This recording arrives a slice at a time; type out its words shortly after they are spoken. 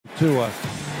Tua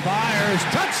fires,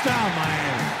 touchdown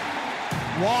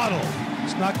Miami. Waddle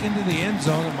snuck into the end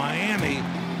zone of Miami.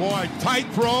 Boy, tight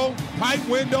throw, tight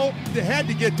window. They had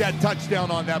to get that touchdown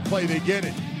on that play. They get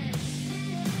it.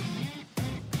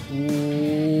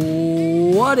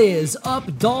 What is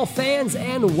up, Dolphins,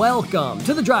 and welcome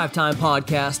to the Drive Time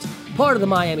Podcast, part of the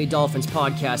Miami Dolphins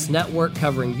Podcast Network,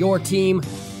 covering your team,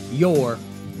 your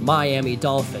Miami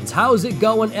Dolphins. How's it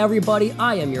going, everybody?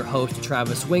 I am your host,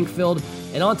 Travis Wingfield,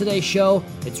 and on today's show,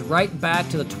 it's right back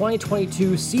to the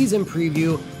 2022 season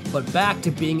preview, but back to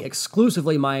being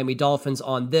exclusively Miami Dolphins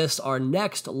on this, our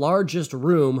next largest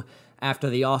room after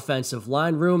the offensive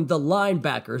line room, the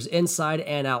linebackers inside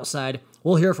and outside.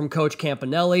 We'll hear from Coach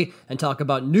Campanelli and talk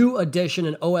about new addition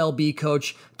and OLB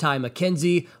coach Ty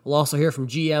McKenzie. We'll also hear from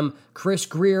GM Chris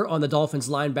Grier on the Dolphins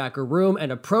linebacker room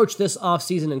and approach this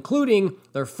offseason, including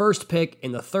their first pick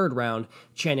in the third round,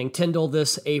 Channing Tindall,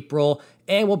 this April.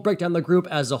 And we'll break down the group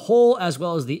as a whole, as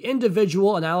well as the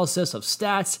individual analysis of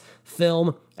stats,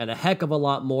 film, and a heck of a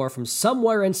lot more from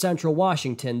somewhere in Central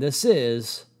Washington. This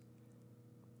is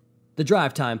the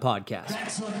Drive Time Podcast.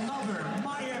 That's another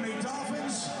Miami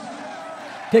Dolphins.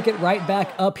 Pick it right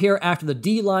back up here after the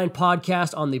D-Line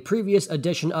podcast on the previous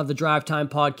edition of the Drive Time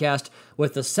Podcast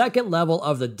with the second level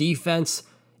of the defense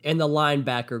in the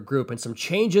linebacker group and some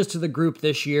changes to the group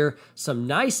this year. Some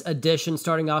nice additions,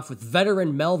 starting off with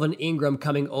veteran Melvin Ingram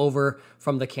coming over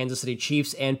from the Kansas City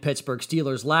Chiefs and Pittsburgh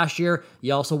Steelers last year.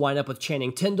 You also wind up with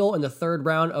Channing Tindall in the third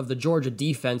round of the Georgia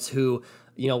defense, who,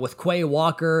 you know, with Quay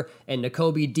Walker and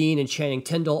Nakobe Dean and Channing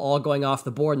Tindall all going off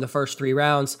the board in the first three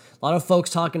rounds. A lot of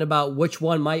folks talking about which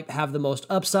one might have the most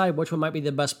upside, which one might be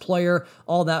the best player,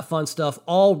 all that fun stuff.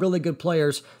 All really good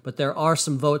players, but there are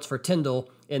some votes for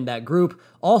Tindall in that group.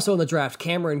 Also in the draft,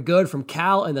 Cameron Good from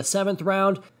Cal in the seventh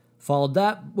round. Followed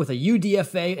that with a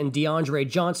UDFA and DeAndre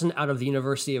Johnson out of the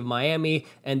University of Miami,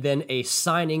 and then a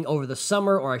signing over the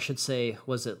summer, or I should say,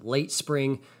 was it late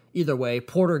spring? Either way,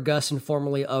 Porter Gustin,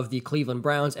 formerly of the Cleveland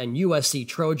Browns and USC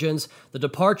Trojans. The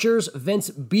departures, Vince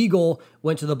Beagle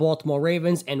went to the Baltimore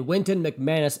Ravens, and Wynton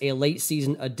McManus, a late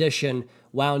season addition,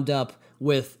 wound up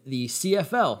with the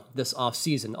CFL this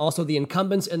offseason. Also the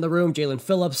incumbents in the room, Jalen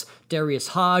Phillips, Darius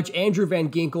Hodge, Andrew Van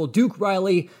Ginkel, Duke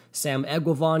Riley, Sam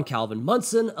Egwavon, Calvin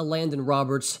Munson, Landon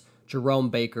Roberts,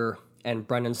 Jerome Baker, and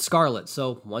Brennan Scarlett.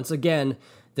 So once again,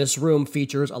 this room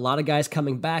features a lot of guys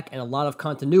coming back and a lot of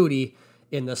continuity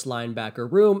in this linebacker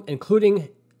room, including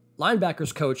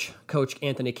linebackers Coach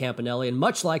Anthony Campanelli. And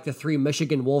much like the three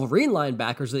Michigan Wolverine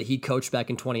linebackers that he coached back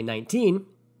in 2019,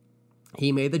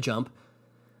 he made the jump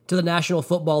to the National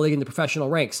Football League in the professional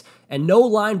ranks. And no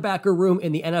linebacker room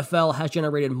in the NFL has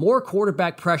generated more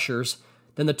quarterback pressures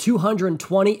than the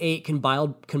 228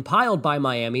 compiled by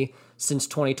Miami since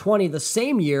 2020, the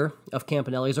same year of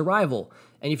Campanelli's arrival.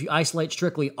 And if you isolate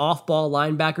strictly off-ball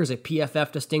linebackers, a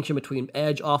PFF distinction between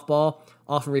edge, off-ball,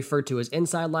 often referred to as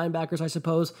inside linebackers, I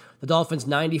suppose, the Dolphins'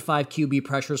 95 QB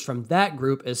pressures from that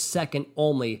group is second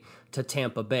only to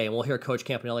Tampa Bay. And we'll hear Coach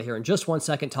Campanelli here in just 1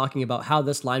 second talking about how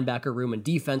this linebacker room and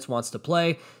defense wants to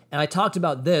play. And I talked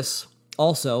about this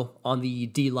also on the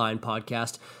D-Line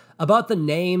podcast, about the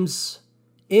names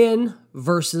in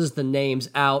versus the names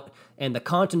out and the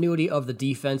continuity of the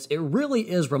defense. It really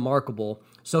is remarkable.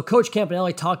 So Coach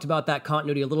Campanelli talked about that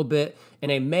continuity a little bit in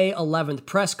a May 11th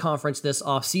press conference this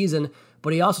offseason,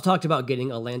 but he also talked about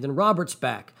getting a Landon Roberts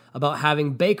back, about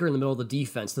having Baker in the middle of the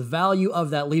defense, the value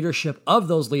of that leadership of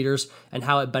those leaders, and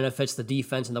how it benefits the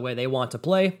defense and the way they want to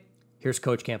play. Here's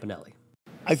Coach Campanelli.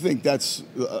 I think that's,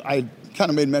 I kind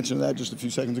of made mention of that just a few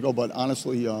seconds ago, but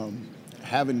honestly,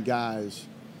 having guys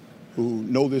who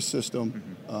know this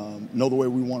system, know the way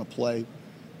we want to play,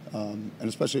 and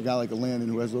especially a guy like Landon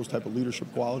who has those type of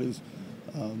leadership qualities,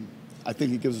 I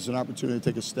think it gives us an opportunity to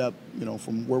take a step, you know,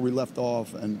 from where we left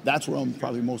off, and that's what I'm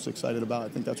probably most excited about. I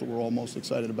think that's what we're all most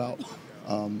excited about,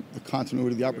 the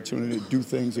continuity, the opportunity to do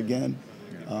things again,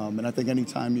 and I think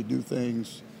anytime you do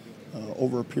things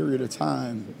over a period of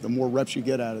time, the more reps you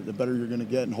get at it, the better you're going to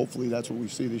get, and hopefully that's what we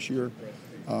see this year.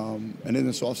 And in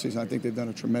this offseason, I think they've done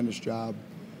a tremendous job,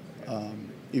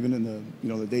 even in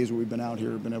the days where we've been out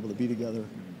here, been able to be together.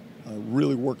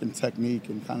 Really working technique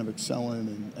and kind of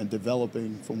excelling and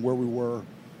developing from where we were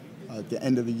at the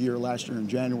end of the year last year in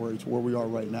January to where we are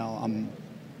right now.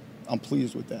 I'm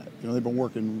pleased with that. You know,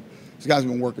 these guys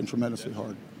have been working tremendously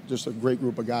hard. Just a great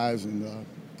group of guys, and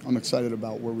I'm excited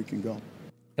about where we can go.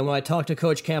 And when I talked to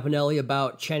Coach Campanelli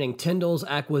about Channing Tindall's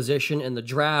acquisition in the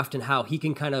draft and how he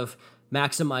can kind of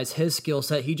maximize his skill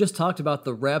set. He just talked about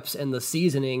the reps and the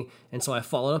seasoning, and so I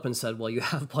followed up and said, well, you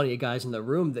have plenty of guys in the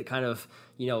room that kind of,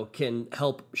 can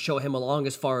help show him along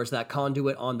as far as that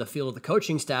conduit on the field of the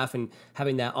coaching staff and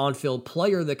having that on-field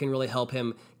player that can really help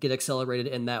him get accelerated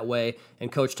in that way.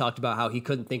 And Coach talked about how he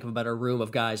couldn't think of a better room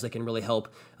of guys that can really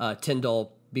help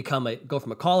Tyndall go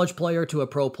from a college player to a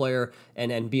pro player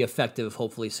and be effective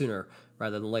hopefully sooner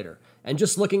rather than later. And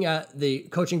just looking at the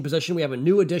coaching position, we have a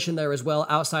new addition there as well.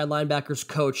 Outside linebackers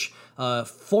coach,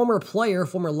 former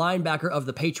linebacker of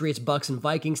the Patriots, Bucks, and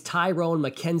Vikings, Tyrone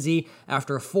McKenzie.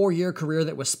 After a 4-year career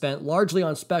that was spent largely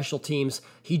on special teams,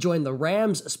 he joined the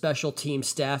Rams special team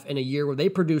staff in a year where they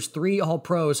produced 3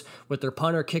 All-Pros with their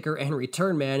punter, kicker, and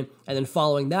return man. And then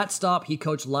following that stop, he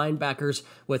coached linebackers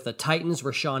with the Titans.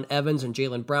 Rashaan Evans and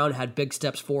Jaylen Brown had big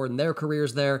steps forward in their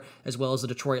careers there, as well as the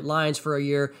Detroit Lions for a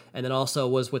year, and then also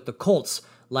was with the Colts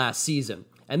last season.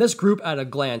 And this group at a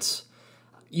glance,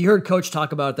 you heard Coach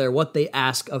talk about there what they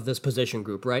ask of this position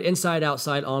group, right? Inside,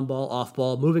 outside, on ball, off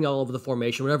ball, moving all over the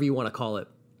formation, whatever you want to call it.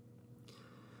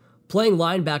 Playing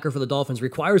linebacker for the Dolphins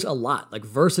requires a lot, like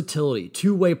versatility,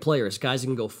 two-way players, guys who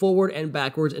can go forward and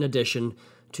backwards in addition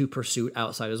to pursuit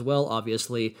outside as well,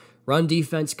 obviously. Run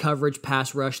defense, coverage,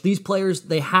 pass rush. These players,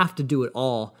 they have to do it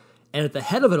all. And at the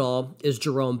head of it all is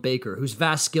Jerome Baker, whose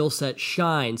vast skill set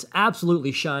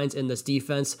absolutely shines in this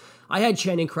defense. I had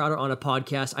Channing Crowder on a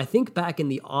podcast, I think back in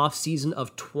the offseason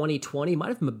of 2020, might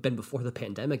have been before the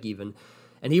pandemic even,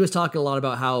 and he was talking a lot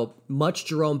about how much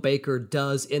Jerome Baker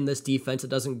does in this defense. It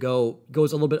goes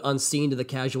a little bit unseen to the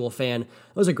casual fan. It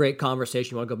was a great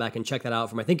conversation. You want to go back and check that out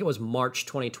from, I think it was March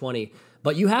 2020.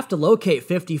 But you have to locate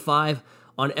 55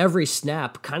 on every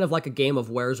snap, kind of like a game of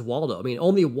Where's Waldo. I mean,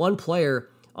 only one player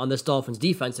on this Dolphins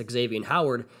defense, Xavier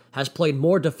Howard, has played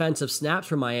more defensive snaps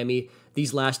for Miami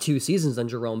these last 2 seasons than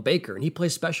Jerome Baker, and he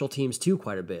plays special teams too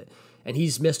quite a bit. And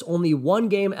he's missed only 1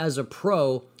 game as a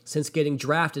pro since getting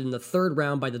drafted in the 3rd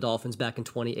round by the Dolphins back in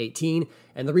 2018.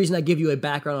 And the reason I give you a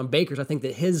background on Baker is I think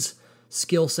that his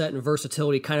skill set and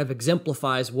versatility kind of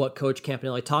exemplifies what Coach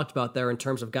Campanelli talked about there in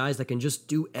terms of guys that can just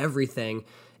do everything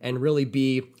and really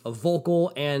be a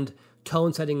vocal and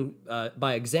tone-setting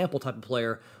by example type of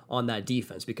player on that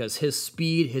defense, because his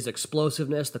speed, his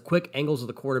explosiveness, the quick angles of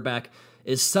the quarterback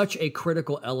is such a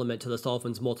critical element to the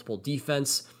Dolphins' multiple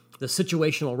defense. The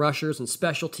situational rushers and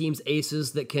special teams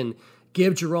aces that can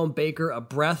give Jerome Baker a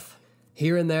breath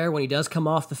here and there when he does come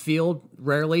off the field,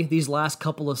 rarely these last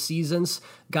couple of seasons.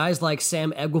 Guys like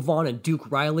Sam Eguavoen and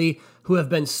Duke Riley, who have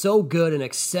been so good and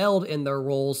excelled in their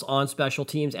roles on special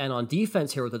teams and on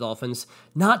defense here with the Dolphins.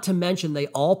 Not to mention they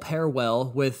all pair well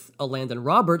with Landon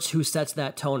Roberts, who sets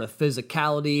that tone of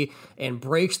physicality and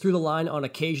breaks through the line on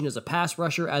occasion as a pass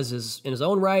rusher in his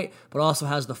own right, but also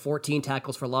has the 14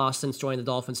 tackles for loss since joining the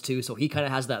Dolphins too, so he kind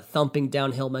of has that thumping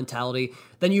downhill mentality.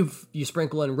 Then you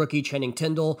sprinkle in rookie Channing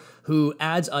Tindall, who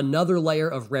adds another layer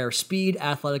of rare speed,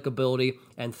 athletic ability,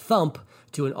 and thump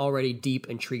to an already deep,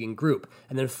 intriguing group.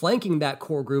 And then flanking that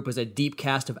core group is a deep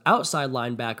cast of outside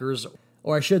linebackers,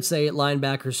 or I should say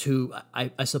linebackers who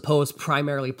I suppose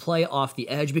primarily play off the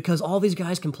edge, because all these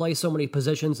guys can play so many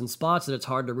positions and spots that it's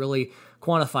hard to really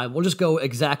quantify. We'll just go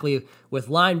exactly with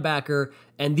linebacker,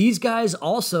 and these guys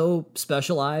also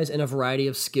specialize in a variety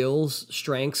of skills,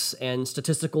 strengths, and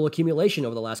statistical accumulation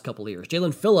over the last couple of years.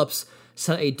 Jalen Phillips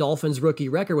set a Dolphins rookie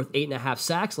record with 8.5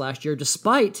 sacks last year,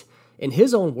 despite, in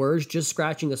his own words, just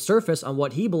scratching the surface on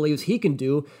what he believes he can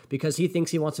do, because he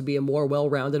thinks he wants to be a more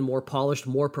well-rounded, more polished,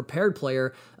 more prepared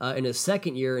player in his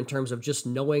second year in terms of just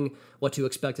knowing what to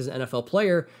expect as an NFL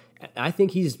player. I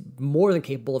think he's more than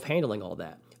capable of handling all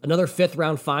that. Another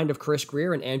 5th-round find of Chris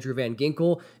Grier and Andrew Van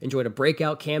Ginkel enjoyed a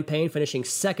breakout campaign, finishing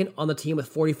 2nd on the team with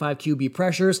 45 QB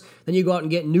pressures. Then you go out and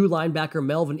get new linebacker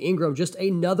Melvin Ingram, just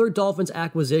another Dolphins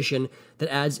acquisition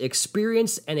that adds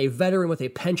experience and a veteran with a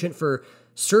penchant for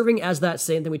serving as that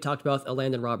same thing we talked about with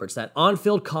Landon Roberts, that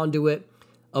on-field conduit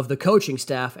of the coaching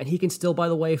staff, and he can still, by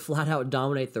the way, flat out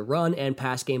dominate the run and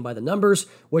pass game by the numbers,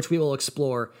 which we will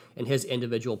explore in his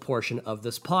individual portion of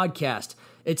this podcast.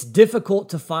 It's difficult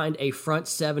to find a front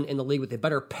 7 in the league with a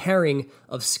better pairing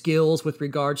of skills with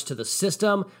regards to the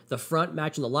system, the front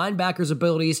matching the linebackers'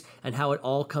 abilities, and how it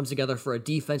all comes together for a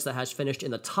defense that has finished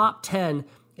in the top 10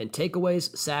 in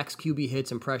takeaways, sacks, QB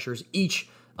hits, and pressures each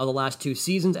of the last 2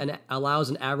 seasons, and allows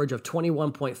an average of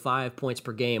 21.5 points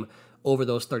per game over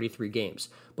those 33 games.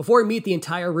 Before we meet the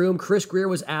entire room, Chris Grier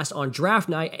was asked on draft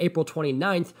night, April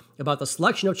 29th, about the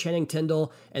selection of Channing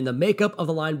Tindall and the makeup of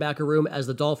the linebacker room as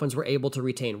the Dolphins were able to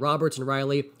retain Roberts and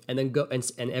Riley, and then go and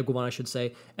Eguavoen, I should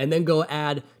say, and then go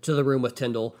add to the room with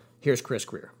Tindall. Here's Chris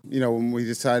Grier. When we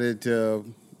decided to,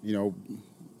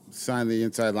 sign the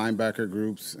inside linebacker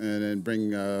groups and then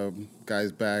bring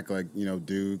guys back like,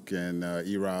 Duke and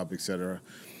E-Rob, et cetera.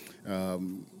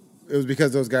 It was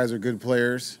because those guys are good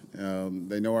players.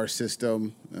 They know our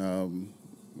system.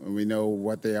 We know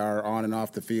what they are on and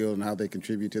off the field and how they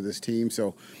contribute to this team.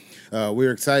 So we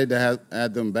were excited to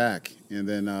add them back. And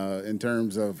then in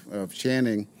terms of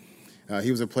Channing,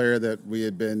 he was a player that we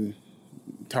had been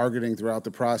targeting throughout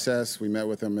the process. We met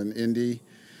with him in Indy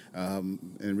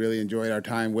and really enjoyed our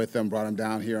time with him, brought him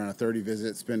down here on a 30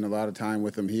 visit, spent a lot of time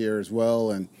with him here as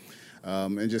well. And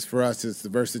just for us, it's the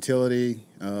versatility,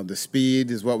 the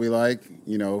speed is what we like.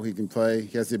 He can play.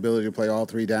 He has the ability to play all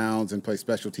 3 downs and play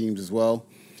special teams as well.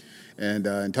 And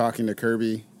in talking to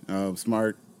Kirby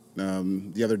Smart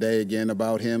the other day again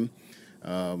about him,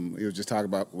 he was just talking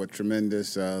about what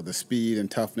tremendous the speed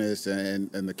and toughness and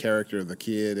the character of the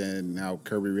kid and how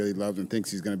Kirby really loves and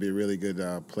thinks he's going to be a really good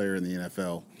player in the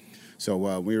NFL. So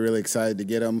we were really excited to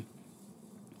get him.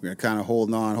 We were kind of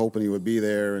holding on, hoping he would be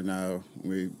there, and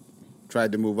we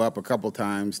tried to move up a couple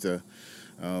times to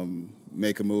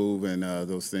make a move, and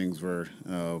those things were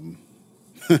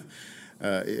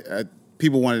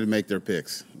people wanted to make their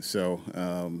picks. So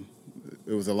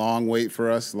it was a long wait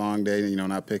for us, long day,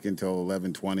 not picking until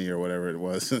 11:20 or whatever it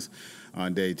was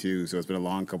on day 2. So it's been a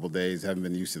long couple days. Haven't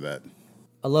been used to that.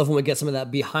 I love when we get some of that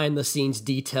behind-the-scenes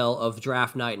detail of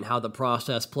draft night and how the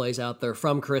process plays out there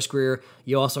from Chris Grier.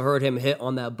 You also heard him hit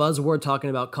on that buzzword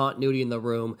talking about continuity in the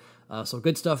room. So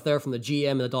good stuff there from the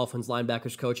GM and the Dolphins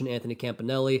linebackers coach and Anthony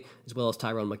Campanelli, as well as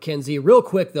Tyrone McKenzie. Real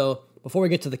quick, though, before we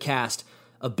get to the cast,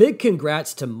 a big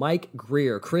congrats to Mike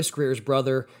Grier, Chris Grier's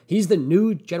brother. He's the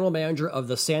new general manager of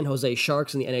the San Jose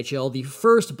Sharks in the NHL, the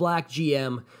first black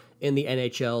GM in the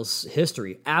NHL's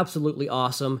history. Absolutely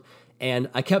awesome.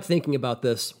 And I kept thinking about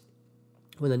this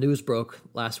when the news broke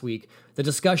last week, the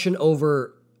discussion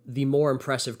over the more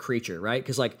impressive creature, right?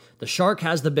 Because the shark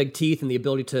has the big teeth and the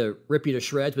ability to rip you to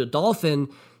shreds, but a dolphin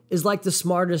is like the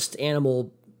smartest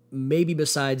animal, maybe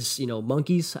besides,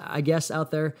 monkeys, I guess,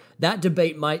 out there. That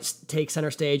debate might take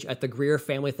center stage at the Grier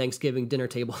family Thanksgiving dinner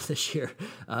table this year,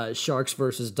 sharks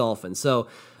versus dolphins. So,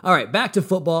 all right, back to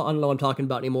football. I don't know what I'm talking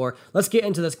about anymore. Let's get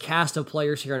into this cast of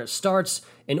players here, and it starts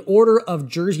in order of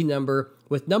jersey number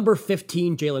with number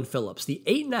 15, Jaelan Phillips. The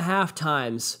 8.5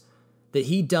 times that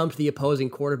he dumped the opposing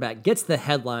quarterback gets the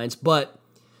headlines, but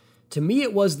to me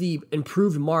it was the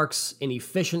improved marks in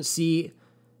efficiency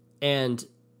and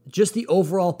just the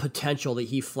overall potential that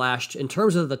he flashed in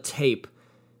terms of the tape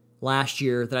last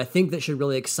year that I think that should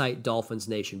really excite Dolphins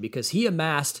Nation, because he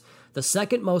amassed the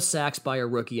second most sacks by a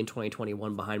rookie in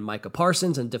 2021 behind Micah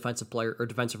Parsons and defensive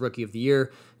rookie of the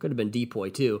year. Could have been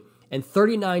Depoy too. And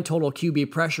 39 total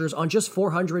QB pressures on just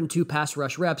 402 pass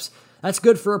rush reps. That's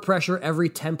good for a pressure every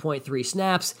 10.3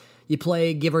 snaps. You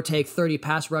play, give or take, 30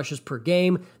 pass rushes per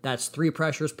game. That's 3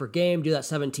 pressures per game. Do that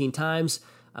 17 times.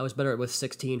 I was better with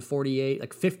 16,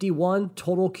 48, 51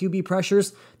 total QB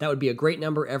pressures. That would be a great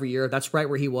number every year. That's right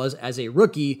where he was as a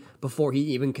rookie before he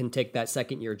even can take that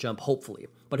second-year jump, hopefully.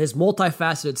 But his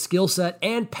multifaceted skill set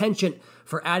and penchant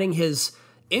for adding his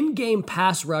in-game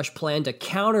pass rush plan to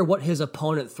counter what his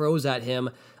opponent throws at him,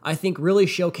 I think really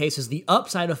showcases the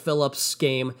upside of Phillips'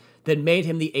 game that made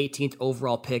him the 18th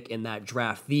overall pick in that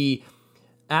draft. The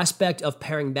aspect of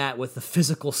pairing that with the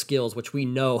physical skills, which we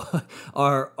know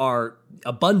are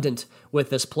abundant with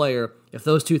this player, if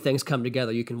those two things come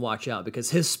together, you can watch out, because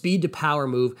his speed to power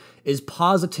move is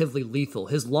positively lethal.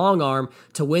 His long arm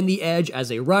to win the edge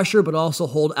as a rusher, but also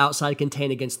hold outside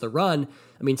contain against the run.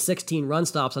 16 run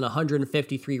stops on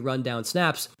 153 run down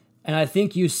snaps. And I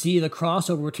think you see the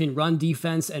crossover between run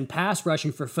defense and pass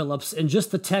rushing for Phillips, and just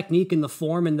the technique and the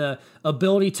form and the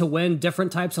ability to win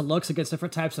different types of looks against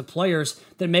different types of players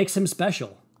that makes him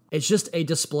special. It's just a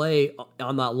display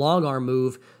on that long arm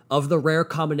move of the rare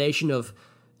combination of,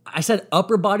 I said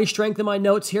upper body strength in my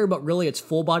notes here, but really it's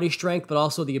full body strength, but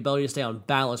also the ability to stay on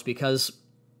balance, because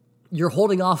you're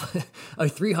holding off a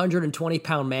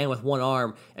 320-pound man with one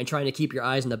arm and trying to keep your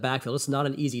eyes in the backfield. It's not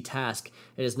an easy task.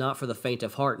 It is not for the faint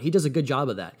of heart. He does a good job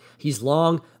of that. He's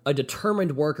long, a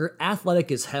determined worker, athletic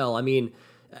as hell.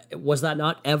 Was that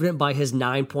not evident by his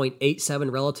 9.87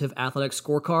 relative athletic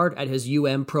scorecard at his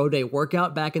Pro Day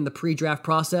workout back in the pre-draft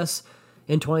process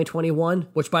in 2021,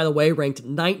 which, by the way, ranked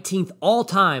 19th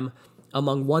all-time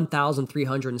among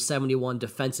 1,371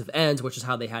 defensive ends, which is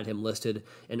how they had him listed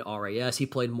in RAS. He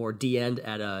played more D-end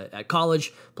at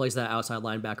college, plays that outside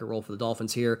linebacker role for the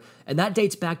Dolphins here, and that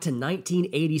dates back to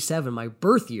 1987, my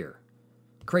birth year.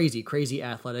 Crazy, crazy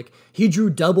athletic. He drew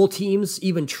double teams,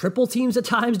 even triple teams at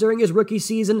times during his rookie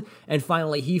season, and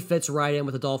finally he fits right in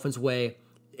with the Dolphins' way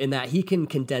in that he can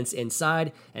condense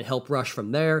inside and help rush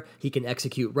from there. He can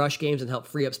execute rush games and help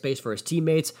free up space for his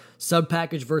teammates.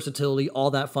 Sub-package versatility,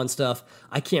 all that fun stuff.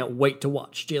 I can't wait to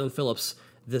watch Jaelan Phillips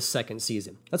this second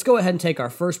season. Let's go ahead and take our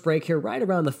first break here right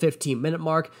around the 15-minute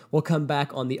mark. We'll come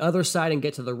back on the other side and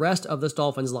get to the rest of this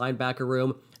Dolphins linebacker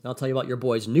room. And I'll tell you about your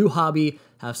boy's new hobby.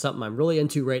 Have something I'm really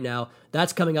into right now.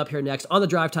 That's coming up here next on the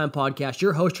Drive Time Podcast.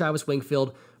 Your host, Travis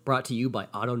Wingfield, brought to you by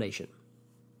AutoNation.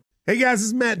 Hey guys, this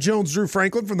is Matt Jones, Drew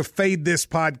Franklin from the Fade This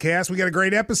podcast. We got a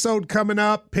great episode coming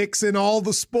up. Picks in all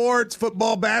the sports,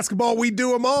 football, basketball, we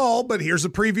do them all. But here's a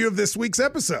preview of this week's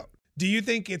episode. Do you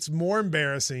think it's more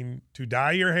embarrassing to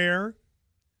dye your hair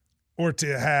or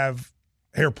to have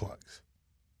hair plugs?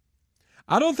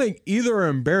 I don't think either are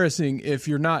embarrassing if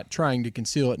you're not trying to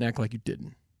conceal it and act like you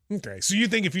didn't. Okay, so you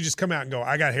think if you just come out and go,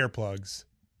 I got hair plugs.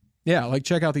 Yeah, like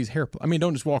check out these hair plugs. I mean,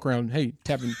 don't just walk around, hey,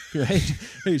 tapping,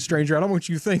 hey, stranger, I don't want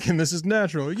you thinking this is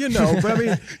natural. You know, but I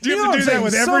mean, do you have to do that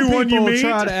with everyone you meet?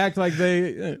 Try to act like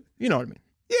they, you know what I mean?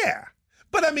 Yeah.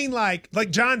 But I mean, like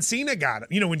John Cena got it.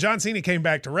 You know, when John Cena came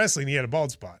back to wrestling, he had a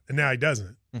bald spot, and now he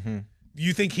doesn't. Mm-hmm.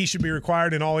 You think he should be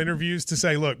required in all interviews to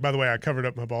say, look, by the way, I covered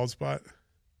up my bald spot?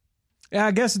 Yeah,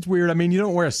 I guess it's weird. I mean, you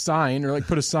don't wear a sign or like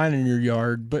put a sign in your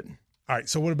yard, but. All right,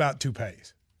 so what about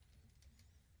toupees?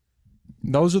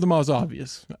 Those are the most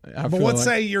obvious. But let's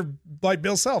say you're like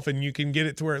Bill Self and you can get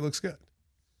it to where it looks good.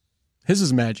 His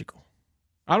is magical.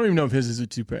 I don't even know if his is a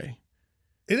toupee.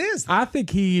 It is. I think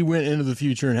he went into the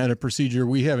future and had a procedure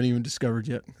we haven't even discovered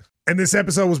yet. And this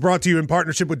episode was brought to you in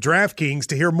partnership with DraftKings.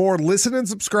 To hear more, listen and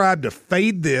subscribe to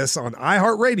Fade This on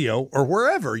iHeartRadio or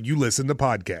wherever you listen to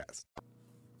podcasts.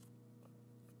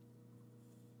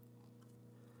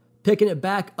 Picking it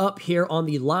back up here on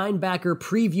the linebacker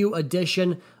preview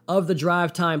edition of the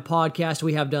Drive Time Podcast.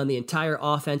 We have done the entire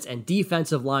offense and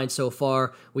defensive line so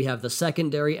far. We have the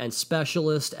secondary and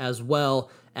specialist as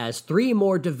well as 3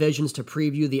 more divisions to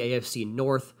preview: the AFC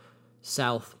North,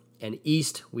 South, and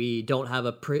East. We don't have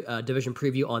a division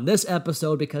preview on this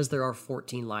episode because there are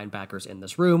 14 linebackers in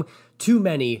this room. Too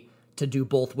many to do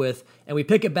both with. And we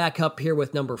pick it back up here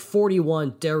with number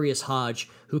 41, Darius Hodge,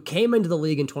 who came into the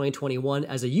league in 2021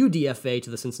 as a UDFA to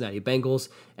the Cincinnati Bengals.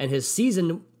 And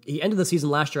he ended the season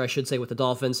last year, I should say, with the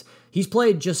Dolphins. He's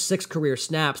played just 6 career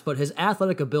snaps, but his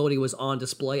athletic ability was on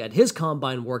display at his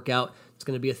combine workout. It's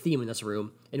going to be a theme in this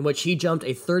room, in which he jumped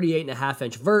a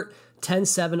 38.5-inch vert,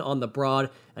 10.7 on the broad,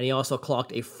 and he also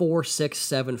clocked a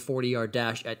 4.67 40-yard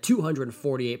dash at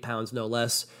 248 pounds, no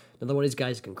less. Another one of these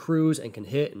guys can cruise and can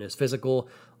hit and is physical,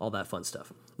 all that fun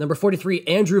stuff. Number 43,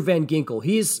 Andrew Van Ginkel.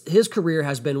 His career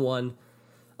has been one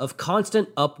of constant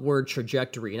upward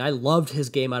trajectory, and I loved his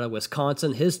game out of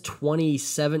Wisconsin. His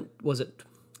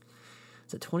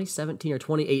 2017 or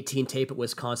 2018 tape at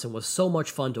Wisconsin was so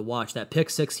much fun to watch. That pick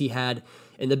six he had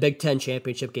in the Big Ten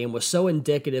championship game was so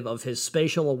indicative of his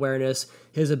spatial awareness,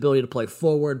 his ability to play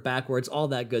forward, backwards, all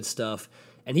that good stuff.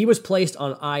 And he was placed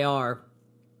on IR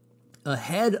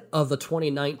ahead of the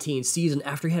 2019 season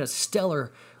after he had a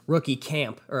stellar rookie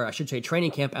camp, or I should say training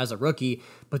camp as a rookie,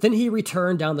 but then he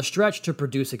returned down the stretch to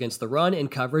produce against the run in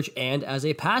coverage and as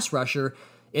a pass rusher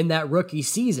in that rookie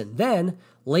season. Then,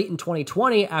 late in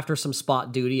 2020, after some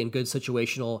spot duty and good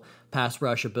situational pass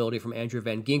rush ability from Andrew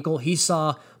Van Ginkel, he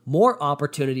saw more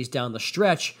opportunities down the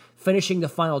stretch, finishing the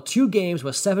final 2 games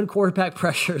with 7 quarterback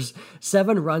pressures,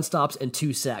 7 run stops, and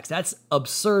 2 sacks. That's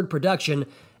absurd production,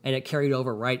 and it carried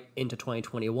over right into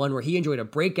 2021, where he enjoyed a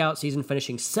breakout season,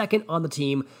 finishing second on the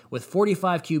team with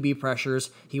 45 QB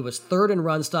pressures. He was third in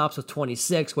run stops with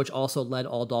 26, which also led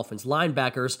all Dolphins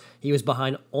linebackers. He was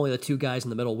behind only the 2 guys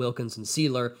in the middle, Wilkins and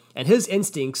Sealer. And his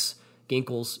instincts,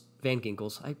 Van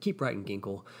Ginkel's, I keep writing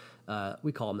Ginkel,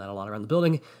 we call him that a lot around the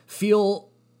building,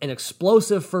 feel an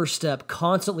explosive first step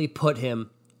constantly put him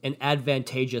in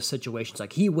advantageous situations.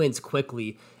 Like, he wins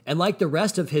quickly, and like the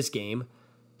rest of his game,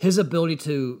 his ability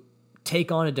to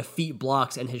take on and defeat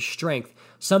blocks and his strength,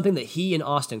 something that he and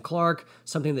Austin Clark,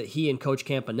 something that he and Coach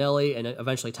Campanelli and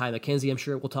eventually Ty McKenzie, I'm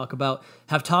sure we'll talk about,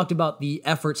 have talked about the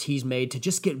efforts he's made to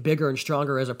just get bigger and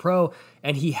stronger as a pro,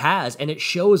 and he has, and it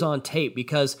shows on tape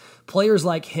because players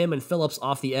like him and Phillips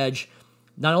off the edge,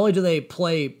 not only do they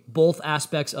play both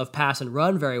aspects of pass and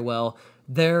run very well,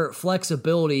 their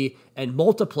flexibility and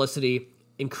multiplicity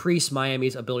increase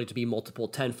Miami's ability to be multiple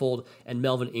tenfold, and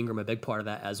Melvin Ingram a big part of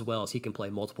that as well, as he can play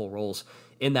multiple roles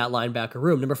in that linebacker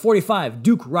room. Number 45,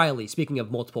 Duke Riley. Speaking of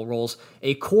multiple roles,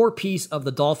 a core piece of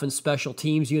the Dolphins special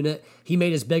teams unit. He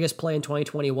made his biggest play in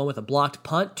 2021 with a blocked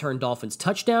punt, turned Dolphins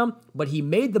touchdown, but he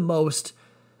made the most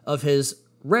of his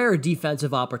rare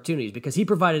defensive opportunities because he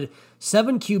provided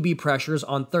 7 QB pressures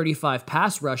on 35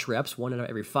 pass rush reps, 1 out of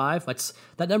every 5.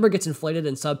 That number gets inflated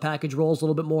in sub-package roles a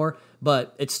little bit more,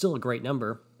 but it's still a great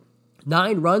number.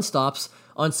 9 run stops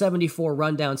on 74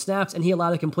 rundown snaps, and he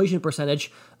allowed a completion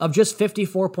percentage of just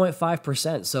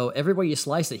 54.5%. So everywhere you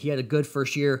slice it, he had a good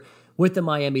first year with the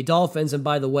Miami Dolphins. And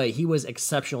by the way, he was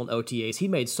exceptional in OTAs. He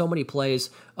made so many plays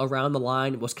around the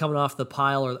line, was coming off the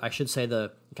pile, or I should say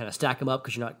kind of stack him up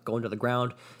because you're not going to the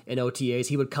ground in OTAs.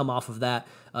 He would come off of that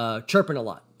chirping a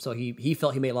lot. So he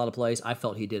felt he made a lot of plays. I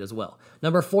felt he did as well.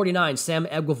 Number 49, Sam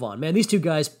Eguavoen. Man, these two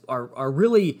guys are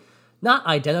really not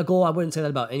identical. I wouldn't say that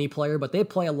about any player, but they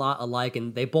play a lot alike,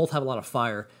 and they both have a lot of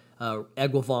fire.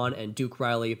 Eguavoen and Duke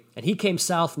Riley. And he came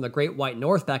south from the Great White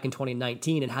North back in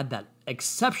 2019 and had that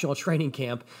exceptional training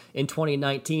camp in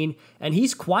 2019. And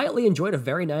he's quietly enjoyed a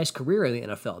very nice career in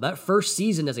the NFL. That first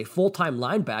season as a full-time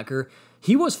linebacker,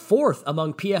 he was 4th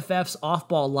among PFF's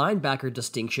off-ball linebacker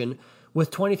distinction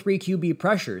with 23 QB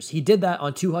pressures. He did that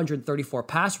on 234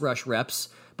 pass rush reps,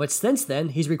 but since then,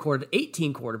 he's recorded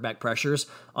 18 quarterback pressures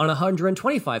on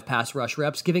 125 pass rush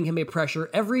reps, giving him a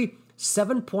pressure every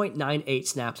 7.98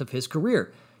 snaps of his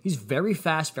career. He's very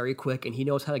fast, very quick, and he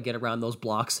knows how to get around those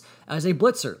blocks as a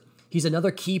blitzer. He's another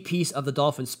key piece of the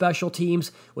Dolphins' special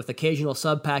teams with occasional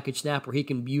sub-package snap where he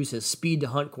can use his speed to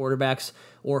hunt quarterbacks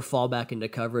or fall back into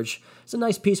coverage. It's a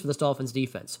nice piece for this Dolphins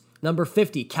defense. Number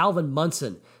 50, Calvin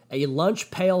Munson, a lunch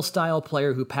pail style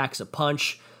player who packs a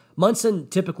punch. Munson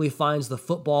typically finds the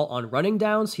football on running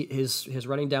downs. His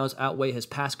running downs outweigh his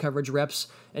pass coverage reps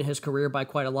in his career by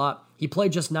quite a lot. He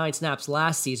played just 9 snaps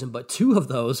last season, but 2 of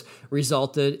those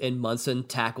resulted in Munson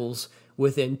tackles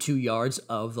within 2 yards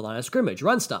of the line of scrimmage,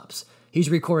 run stops. He's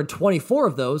recorded 24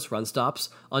 of those run stops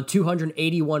on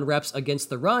 281 reps against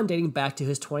the run, dating back to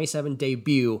his 27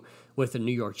 debut with the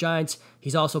New York Giants.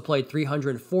 He's also played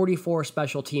 344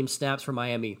 special team snaps for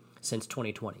Miami since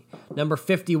 2020. Number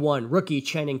 51, rookie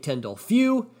Channing Tindall.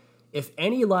 Few, if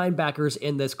any, linebackers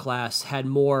in this class had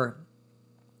more,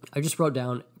 I just wrote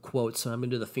down quotes, so I'm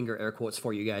going to do the finger air quotes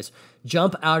for you guys,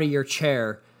 jump out of your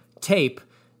chair tape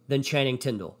than Channing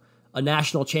Tindall. A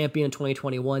national champion in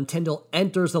 2021, Tindall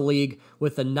enters the league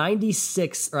with the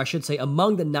 96th, or I should say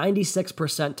among the 96th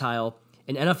percentile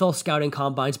in NFL scouting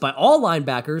combines by all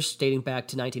linebackers dating back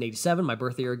to 1987, my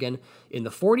birth year again, in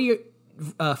the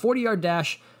 40-yard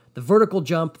dash, the vertical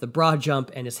jump, the broad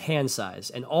jump, and his hand size.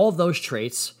 And all of those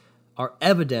traits are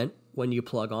evident when you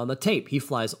plug on the tape. He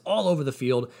flies all over the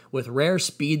field with rare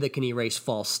speed that can erase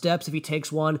false steps if he takes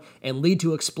one and lead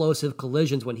to explosive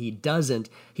collisions when he doesn't.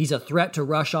 He's a threat to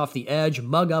rush off the edge,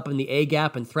 mug up in the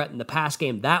A-gap and threaten the pass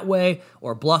game that way,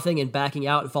 or bluffing and backing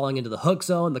out and falling into the hook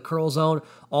zone, the curl zone,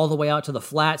 all the way out to the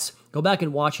flats. Go back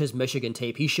and watch his Michigan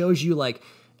tape. He shows you like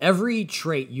every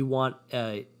trait you want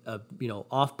a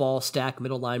off-ball stack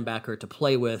middle linebacker to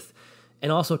play with,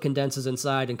 and also condenses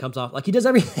inside and comes off. Like, he does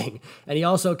everything. And he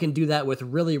also can do that with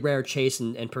really rare chase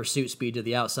and pursuit speed to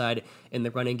the outside in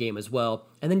the running game as well.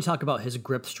 And then you talk about his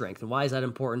grip strength. And why is that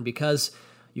important? Because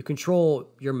you control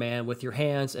your man with your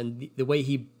hands, and the way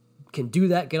he can do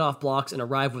that, get off blocks, and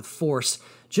arrive with force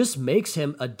just makes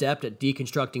him adept at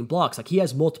deconstructing blocks. Like, he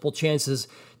has multiple chances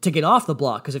to get off the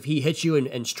block, because if he hits you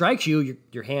and strikes you,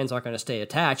 your hands aren't going to stay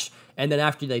attached. And then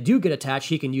after they do get attached,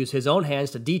 he can use his own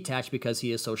hands to detach because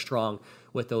he is so strong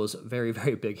with those very,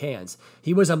 very big hands.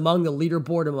 He was among the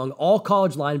leaderboard among all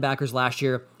college linebackers last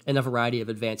year in a variety of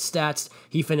advanced stats.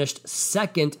 He finished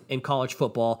 2nd in college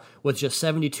football with just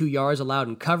 72 yards allowed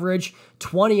in coverage,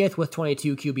 20th with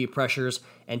 22 QB pressures,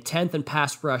 and 10th in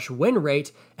pass rush win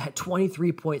rate at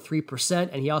 23.3%.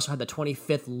 And he also had the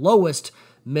 25th lowest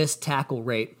missed tackle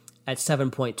rate at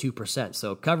 7.2%.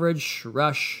 So coverage,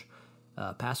 rush,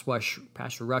 pass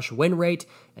rush win rate,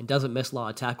 and doesn't miss a lot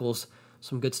of tackles.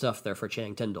 Some good stuff there for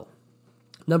Channing Tindall.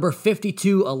 Number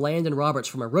 52, a Landon Roberts,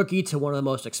 from a rookie to one of the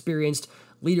most experienced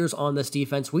leaders on this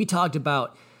defense. We talked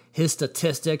about his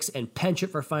statistics and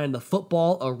penchant for finding the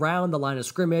football around the line of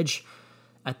scrimmage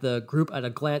at the Group at a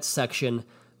Glance section,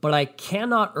 but I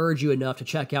cannot urge you enough to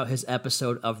check out his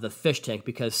episode of The Fish Tank,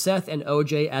 because Seth and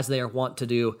OJ, as they are wont to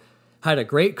do, had a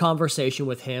great conversation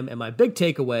with him, and my big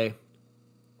takeaway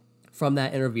from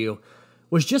that interview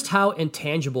was just how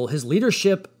intangible his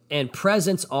leadership and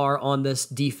presence are on this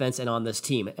defense and on this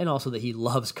team, and also that he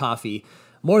loves coffee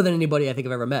more than anybody I think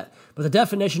I've ever met. But the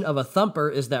definition of a thumper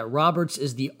is that Roberts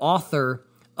is the author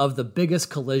of the biggest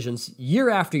collisions year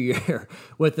after year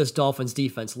with this Dolphins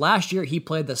defense. Last year, he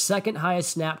played the 2nd highest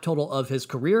snap total of his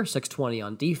career, 620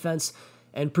 on defense,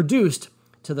 and produced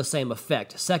to the same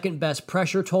effect. Second best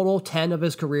pressure total, 10 of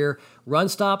his career. Run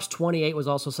stops, 28 was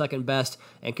also second best.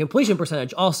 And completion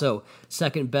percentage, also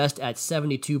second best at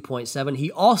 72.7.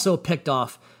 He also picked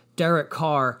off Derek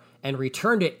Carr and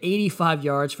returned it 85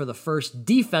 yards for the first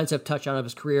defensive touchdown of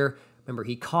his career. Remember,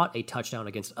 he caught a touchdown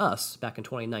against us back in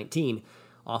 2019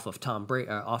 off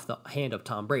the hand of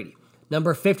Tom Brady.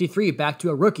 Number 53, back to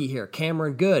a rookie here,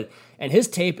 Cameron Goode. And his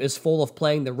tape is full of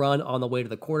playing the run on the way to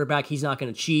the quarterback. He's not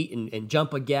going to cheat and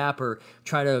jump a gap or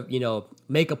try to,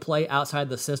 make a play outside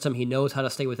the system. He knows how to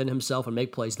stay within himself and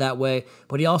make plays that way.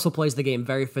 But he also plays the game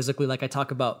very physically, like I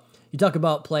talk about. You talk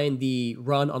about playing the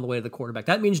run on the way to the quarterback.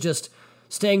 That means just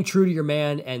staying true to your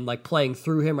man and like playing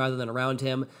through him rather than around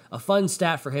him. A fun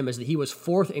stat for him is that he was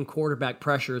 4th in quarterback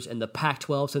pressures in the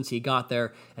Pac-12 since he got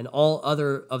there, and all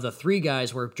other of the 3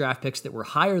 guys were draft picks that were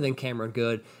higher than Cameron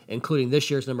Goode, including this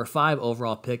year's number 5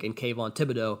 overall pick in Kayvon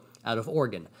Thibodeau out of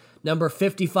Oregon. Number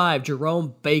 55,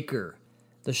 Jerome Baker,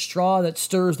 the straw that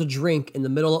stirs the drink in the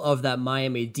middle of that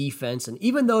Miami defense. And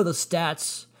even though the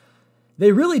stats,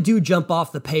 they really do jump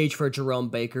off the page for Jerome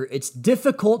Baker, it's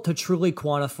difficult to truly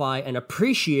quantify and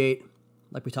appreciate,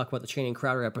 like we talked about the Channing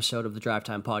Crowder episode of the Drive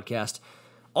Time podcast,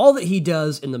 all that he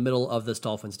does in the middle of this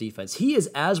Dolphins defense. He is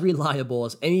as reliable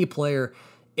as any player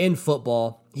in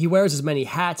football. He wears as many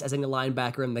hats as any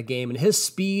linebacker in the game, and his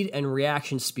speed and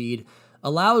reaction speed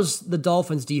allows the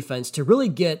Dolphins defense to really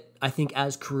get, I think,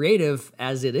 as creative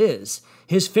as it is.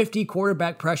 His 50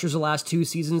 quarterback pressures the last 2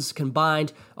 seasons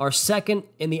combined are second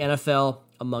in the NFL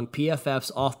among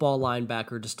PFF's off-ball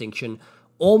linebacker distinction,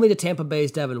 only to Tampa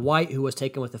Bay's Devin White, who was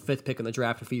taken with the 5th pick in the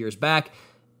draft a few years back.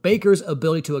 Baker's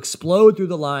ability to explode through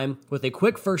the line with a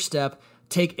quick first step,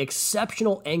 take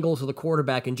exceptional angles to the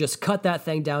quarterback, and just cut that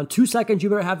thing down. 2 seconds, you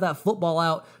better have that football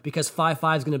out because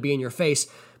 5'5" is going to be in your face.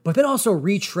 But then also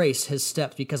retrace his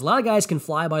steps, because a lot of guys can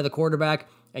fly by the quarterback,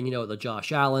 and the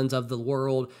Josh Allens of the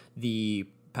world, the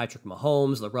Patrick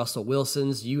Mahomes, the Russell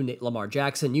Wilsons, Lamar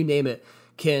Jackson, you name it,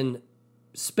 can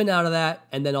spin out of that,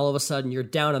 and then all of a sudden you're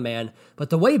down a man. But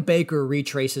the way Baker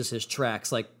retraces his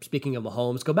tracks, like speaking of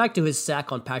Mahomes, go back to his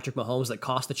sack on Patrick Mahomes that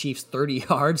cost the Chiefs 30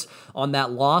 yards on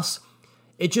that loss.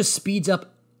 It just speeds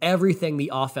up everything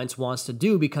the offense wants to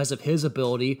do because of his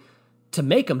ability to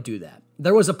make them do that.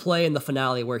 There was a play in the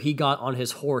finale where he got on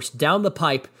his horse down the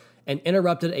pipe and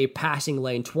interrupted a passing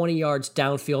lane 20 yards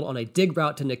downfield on a dig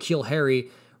route to N'Keal Harry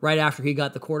right after he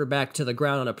got the quarterback to the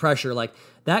ground on a pressure. Like,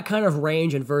 that kind of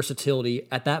range and versatility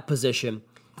at that position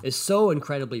is so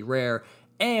incredibly rare,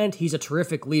 and he's a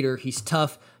terrific leader. He's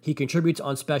tough. He contributes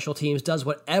on special teams, does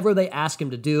whatever they ask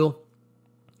him to do,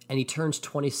 and he turns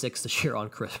 26 this year on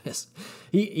Christmas.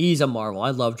 He's a marvel. I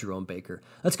love Jerome Baker.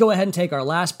 Let's go ahead and take our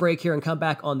last break here and come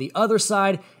back on the other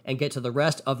side and get to the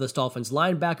rest of this Dolphins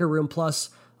linebacker room,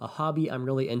 plus a hobby I'm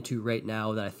really into right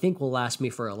now that I think will last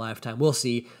me for a lifetime. We'll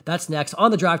see. That's next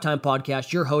on the Drive Time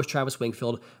Podcast. Your host, Travis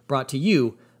Wingfield, brought to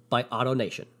you by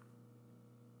AutoNation.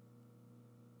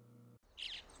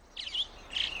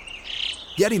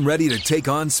 Getting ready to take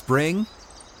on spring?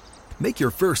 Make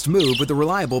your first move with the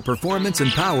reliable performance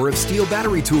and power of Steel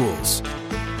battery tools.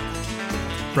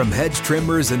 From hedge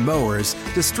trimmers and mowers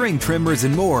to string trimmers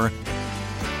and more,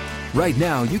 right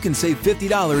now you can save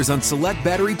 $50 on select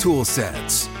battery tool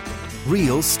sets.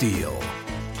 Real Steel.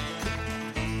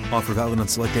 Offer valid on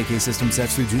select AK system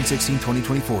sets through June 16,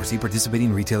 2024. See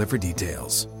participating retailer for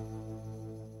details.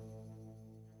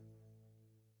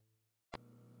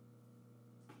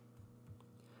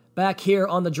 Back here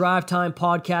on the Drive Time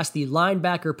Podcast, the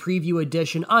Linebacker Preview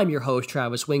Edition. I'm your host,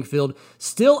 Travis Wingfield,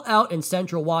 still out in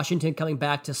Central Washington, coming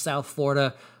back to South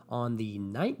Florida on the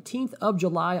 19th of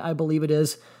July, I believe it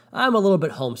is. I'm a little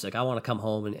bit homesick. I want to come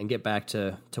home and get back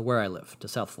to where I live, to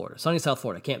South Florida. Sunny South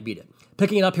Florida, can't beat it.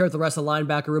 Picking it up here at the rest of the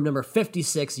linebacker room, number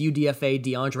 56, UDFA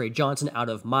DeAndre Johnson out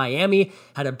of Miami.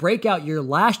 Had a breakout year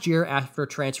last year after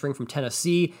transferring from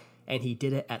Tennessee, and he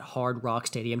did it at Hard Rock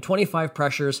Stadium. 25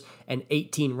 pressures and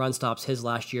 18 run stops his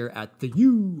last year at the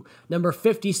U. Number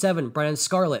 57, Brennan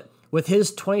Scarlett, with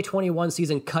his 2021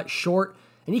 season cut short,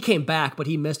 and he came back, but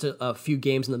he missed a few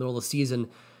games in the middle of the season.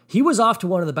 He was off to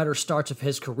one of the better starts of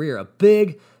his career, a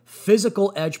big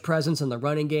physical edge presence in the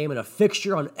running game and a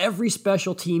fixture on every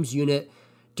special teams unit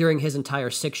during his entire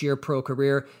 6-year pro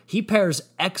career. He pairs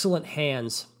excellent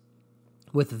hands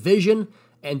with vision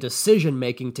and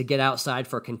decision-making to get outside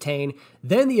for contain,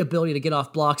 then the ability to get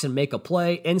off blocks and make a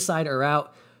play, inside or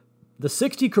out. The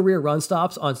 60 career run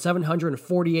stops on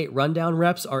 748 rundown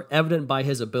reps are evident by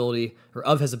his ability, or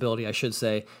of his ability, I should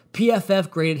say. PFF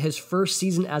graded his first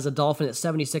season as a Dolphin at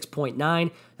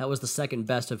 76.9. That was the second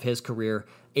best of his career,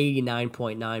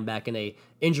 89.9 back in a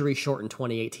injury-shortened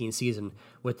 2018 season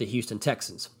with the Houston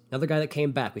Texans. Another guy that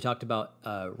came back, we talked about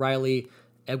Riley,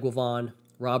 Egwavon,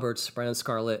 Roberts, Brandon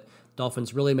Scarlett.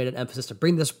 Dolphins really made an emphasis to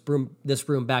bring this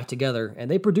room back together,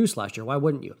 and they produced last year. Why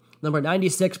wouldn't you? Number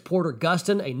 96, Porter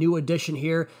Gustin, a new addition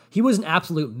here. He was an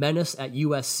absolute menace at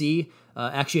USC.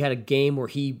 Actually had a game where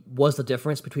he was the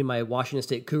difference between my Washington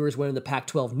State Cougars winning the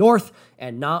Pac-12 North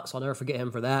and not, so I'll never forget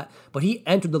him for that. But he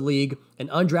entered the league, an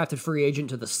undrafted free agent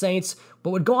to the Saints,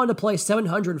 but would go on to play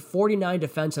 749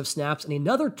 defensive snaps and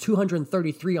another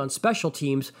 233 on special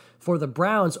teams for the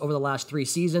Browns over the last 3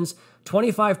 seasons.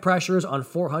 25 pressures on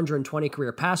 420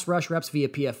 career pass rush reps via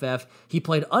PFF. He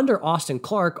played under Austin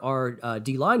Clark, our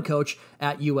D-line coach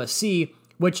at USC,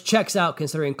 which checks out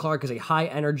considering Clark is a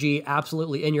high-energy,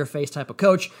 absolutely in-your-face type of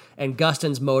coach, and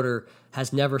Gustin's motor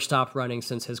has never stopped running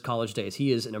since his college days.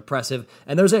 He is an impressive,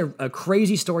 and there's a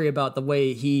crazy story about the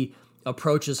way he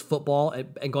approaches football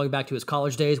and going back to his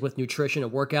college days with nutrition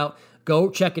and workout.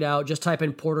 Go check it out. Just type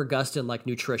in Porter Gustin, like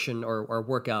nutrition or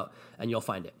workout, and you'll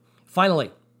find it. Finally,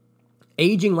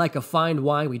 aging like a fine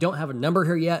wine. We don't have a number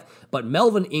here yet, but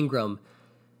Melvin Ingram,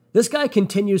 this guy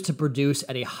continues to produce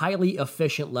at a highly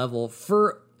efficient level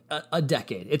for a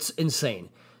decade. It's insane.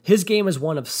 His game is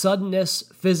one of suddenness,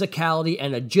 physicality,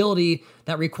 and agility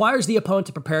that requires the opponent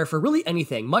to prepare for really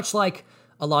anything. Much like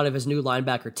a lot of his new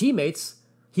linebacker teammates,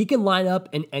 he can line up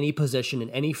in any position in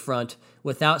any front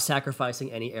without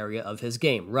sacrificing any area of his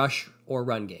game, rush or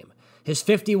run game. His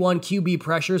 51 QB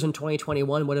pressures in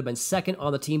 2021 would have been second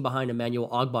on the team behind Emmanuel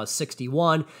Ogbah's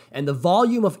 61, and the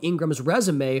volume of Ingram's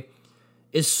resume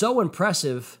is so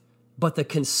impressive, but the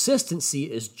consistency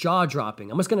is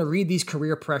jaw-dropping. I'm just going to read these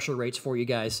career pressure rates for you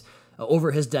guys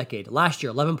over his decade. Last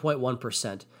year,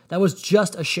 11.1%. That was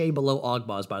just a shade below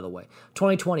Ogbah's, by the way.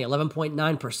 2020,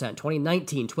 11.9%.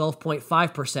 2019,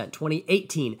 12.5%.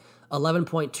 2018,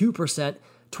 11.2%.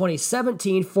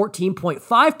 2017,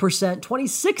 14.5%.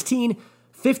 2016,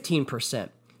 15%.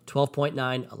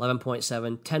 12.9,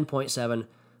 11.7, 10.7,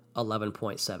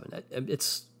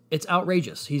 11.7. It's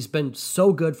outrageous. He's been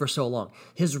so good for so long.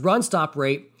 His run stop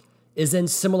rate is in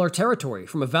similar territory.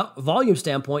 From a volume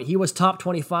standpoint, he was top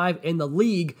 25 in the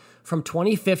league from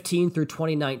 2015 through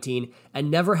 2019 and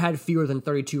never had fewer than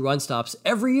 32 run stops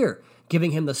every year,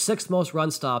 giving him the 6th most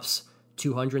run stops,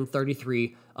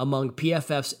 233, among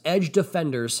PFF's edge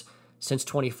defenders since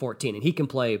 2014. And he can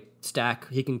play stack,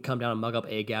 he can come down and mug up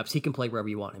A-gaps, he can play wherever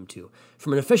you want him to.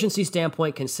 From an efficiency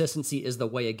standpoint, consistency is the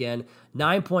way again.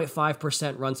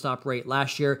 9.5% run stop rate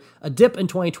last year, a dip in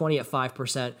 2020 at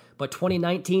 5%, but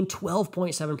 2019,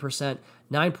 12.7%,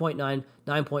 9.9, 9.4,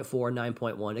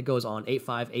 9.1. It goes on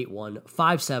 8.5, 8.1,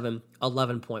 5.7,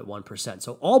 11.1%.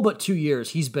 So all but 2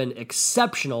 years, he's been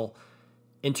exceptional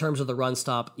in terms of the run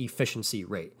stop efficiency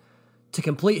rate. To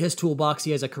complete his toolbox,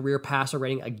 he has a career passer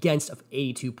rating against of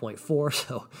 82.4,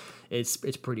 so it's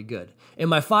pretty good. In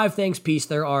my 5 things piece,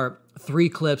 there are 3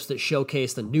 clips that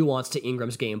showcase the nuance to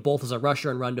Ingram's game, both as a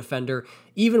rusher and run defender.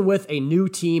 Even with a new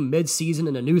team mid-season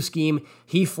and a new scheme,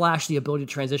 he flashed the ability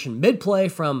to transition mid-play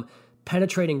from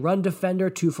penetrating run defender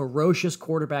to ferocious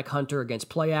quarterback hunter against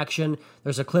play action.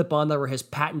 There's a clip on there where his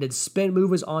patented spin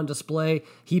move is on display.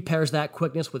 He pairs that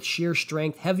quickness with sheer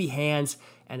strength, heavy hands,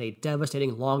 and a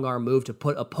devastating long arm move to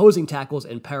put opposing tackles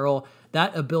in peril.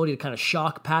 That ability to kind of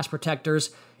shock pass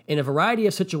protectors in a variety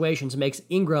of situations makes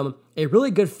Ingram a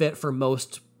really good fit for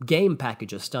most game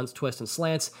packages, stunts, twists, and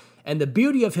slants. And the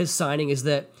beauty of his signing is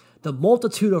that the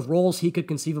multitude of roles he could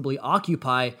conceivably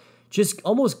occupy just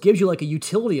almost gives you like a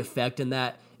utility effect in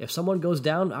that if someone goes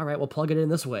down, all right, we'll plug it in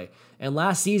this way. And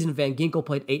last season, Van Ginkel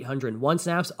played 801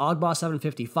 snaps, Ogbah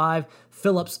 755,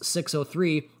 Phillips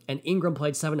 603, and Ingram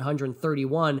played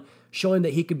 731, showing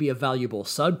that he could be a valuable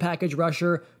sub-package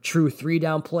rusher, true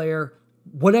 3-down player.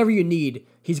 Whatever you need,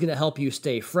 he's going to help you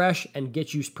stay fresh and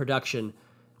get you production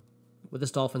with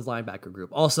this Dolphins linebacker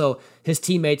group. Also, his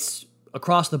teammates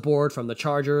across the board, from the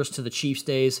Chargers to the Chiefs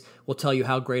days, will tell you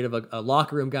how great of a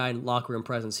locker room guy and locker room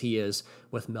presence he is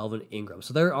with Melvin Ingram.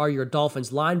 So there are your Dolphins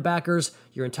linebackers,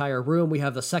 your entire room. We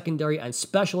have the secondary and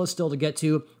specialists still to get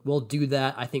to. We'll do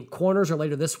that. I think corners are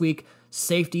later this week,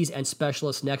 safeties and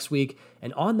specialists next week.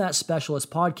 And on that specialist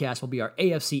podcast will be our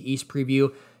AFC East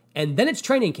preview. And then it's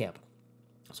training camp.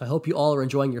 So I hope you all are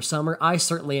enjoying your summer. I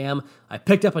certainly am. I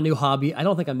picked up a new hobby. I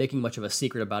don't think I'm making much of a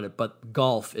secret about it, but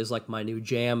golf is like my new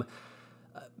jam.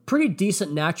 Pretty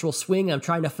decent natural swing. I'm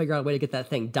trying to figure out a way to get that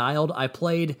thing dialed. I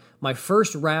played my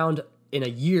first round in a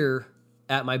year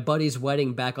at my buddy's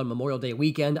wedding back on Memorial Day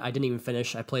weekend. I didn't even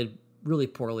finish. I played really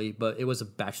poorly, but it was a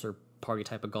bachelor party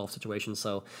type of golf situation,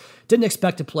 so didn't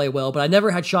expect to play well, but I never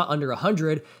had shot under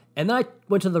 100, and then I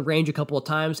went to the range a couple of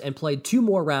times and played 2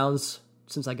 more rounds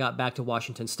since I got back to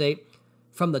Washington State.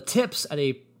 From the tips at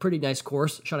a pretty nice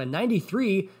course, shot a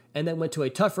 93, and then went to a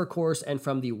tougher course, and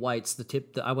from the whites,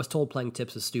 I was told playing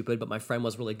tips is stupid, but my friend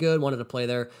was really good, wanted to play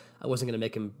there. I wasn't going to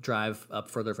make him drive up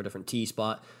further for a different tee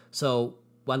spot, so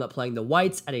wound up playing the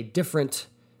whites at a different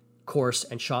course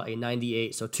and shot a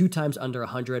 98, so 2 times under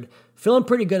 100. Feeling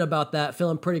pretty good about that.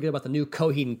 Feeling pretty good about the new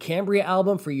Coheed and Cambria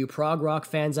album for you prog rock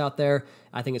fans out there.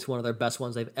 I think it's one of their best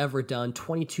ones they've ever done.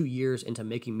 22 years into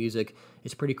making music.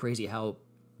 It's pretty crazy how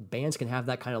bands can have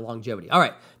that kind of longevity. All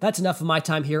right, that's enough of my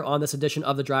time here on this edition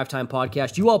of the Drive Time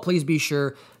Podcast. You all please be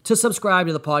sure to subscribe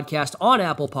to the podcast on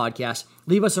Apple Podcasts.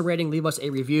 Leave us a rating, leave us a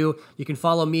review. You can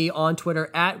follow me on Twitter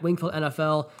at Wingfield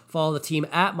NFL. Follow the team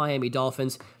at Miami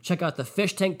Dolphins. Check out the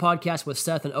Fish Tank Podcast with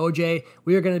Seth and OJ.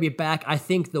 We are going to be back, I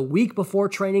think, the week before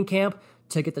training camp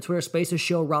to get the Twitter Spaces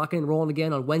show rocking and rolling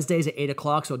again on Wednesdays at 8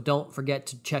 o'clock, so don't forget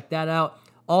to check that out.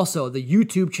 Also, the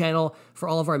YouTube channel for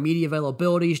all of our media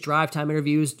availabilities, Drive Time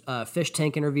interviews, Fish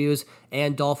Tank interviews,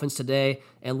 and Dolphins Today.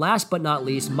 And last but not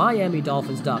least,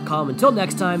 MiamiDolphins.com. Until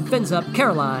next time, fins up,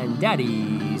 Caroline,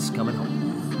 Daddy's coming home.